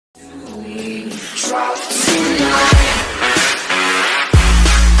The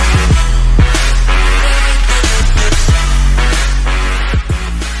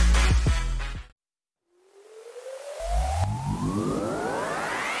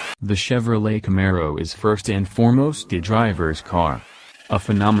Chevrolet Camaro is first and foremost a driver's car. A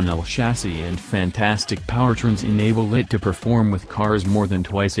phenomenal chassis and fantastic powertrains enable it to perform with cars more than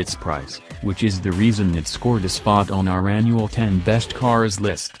twice its price, which is the reason it scored a spot on our annual 10 Best Cars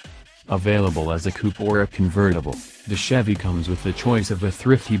list. Available as a coupe or a convertible, the Chevy comes with the choice of a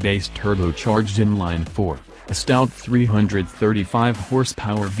thrifty-based turbocharged inline-4, a stout 335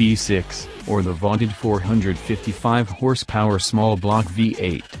 horsepower V6, or the vaunted 455 horsepower small block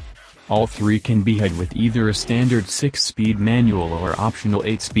V8. All three can be had with either a standard 6-speed manual or optional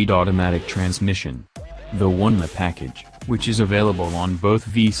 8-speed automatic transmission. The Unmatched package, which is available on both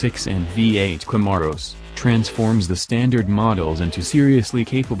V6 and V8 Camaros, transforms the standard models into seriously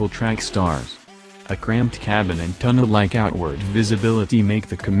capable track stars. A cramped cabin and tunnel-like outward visibility make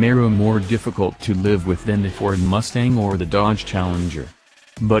the Camaro more difficult to live with than the Ford Mustang or the Dodge Challenger.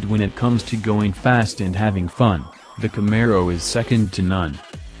 But when it comes to going fast and having fun, the Camaro is second to none.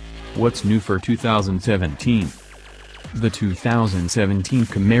 What's new for 2017? The 2017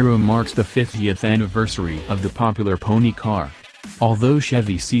 Camaro marks the 50th anniversary of the popular pony car. Although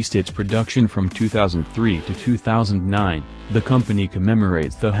Chevy ceased its production from 2003 to 2009, the company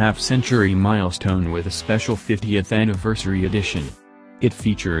commemorates the half-century milestone with a special 50th anniversary edition. It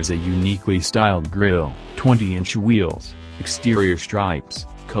features a uniquely styled grille, 20-inch wheels, exterior stripes,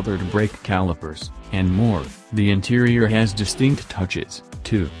 colored brake calipers, and more. The interior has distinct touches,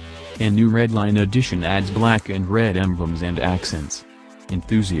 too. A new Redline edition adds black and red emblems and accents.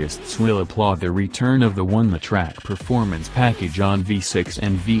 Enthusiasts will applaud the return of the Unmatched performance package on V6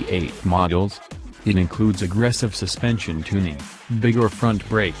 and V8 models. It includes aggressive suspension tuning, bigger front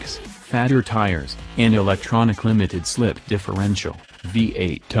brakes, fatter tires, an electronic limited slip differential,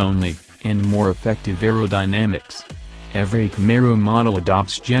 V8 only, and more effective aerodynamics. Every Camaro model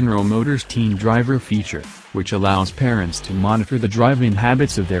adopts General Motors' Teen Driver feature, which allows parents to monitor the driving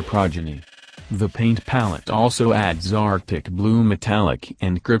habits of their progeny. The paint palette also adds Arctic Blue Metallic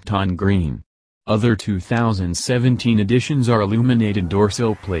and Krypton Green. Other 2017 additions are illuminated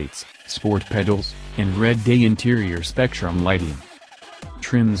dorsal plates, sport pedals, and Red Day interior spectrum lighting.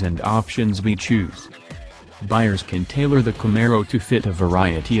 Trims and options we choose. Buyers can tailor the Camaro to fit a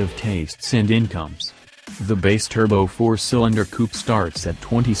variety of tastes and incomes. The base turbo 4-cylinder coupe starts at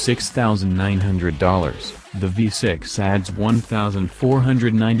 $26,900. The V6 adds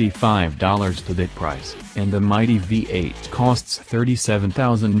 $1,495 to that price, and the mighty V8 costs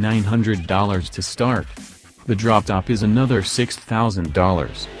 $37,900 to start. The drop-top is another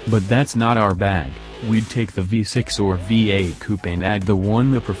 $6,000, but that's not our bag. We'd take the V6 or V8 coupe and add the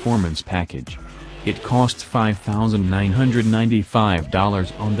Unmatched performance package. It costs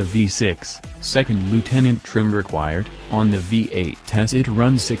 $5,995 on the V6, second lieutenant trim required. On the V8 test it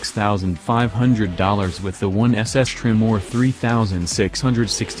runs $6,500 with the 1SS trim or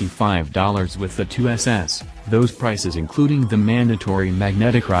 $3,665 with the 2SS, those prices including the mandatory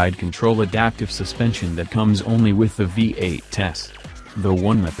magnetic ride control adaptive suspension that comes only with the V8 test. The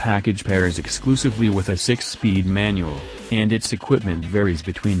Unmatched package pairs exclusively with a 6-speed manual, and its equipment varies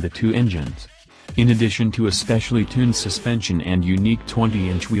between the two engines. In addition to a specially tuned suspension and unique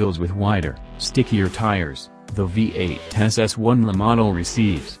 20-inch wheels with wider, stickier tires, the V8 SS Unmatched model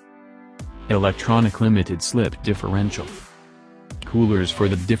receives electronic limited slip differential, coolers for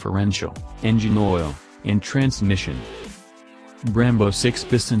the differential, engine oil, and transmission, Brembo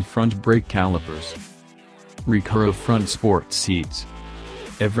 6-piston front brake calipers, Recaro front sport seats.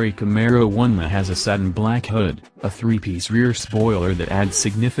 Every Camaro Unmatched has a satin-black hood, a 3-piece rear spoiler that adds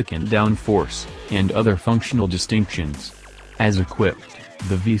significant downforce, and other functional distinctions. As equipped,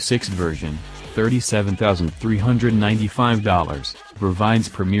 the V6 version, $37,395, provides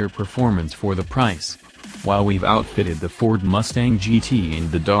premier performance for the price. While we've outfitted the Ford Mustang GT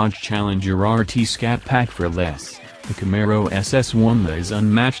and the Dodge Challenger RT Scat Pack for less, the Camaro SS Unmatched is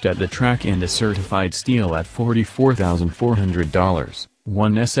unmatched at the track and a certified steal at $44,400.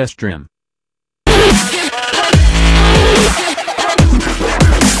 1SS trim.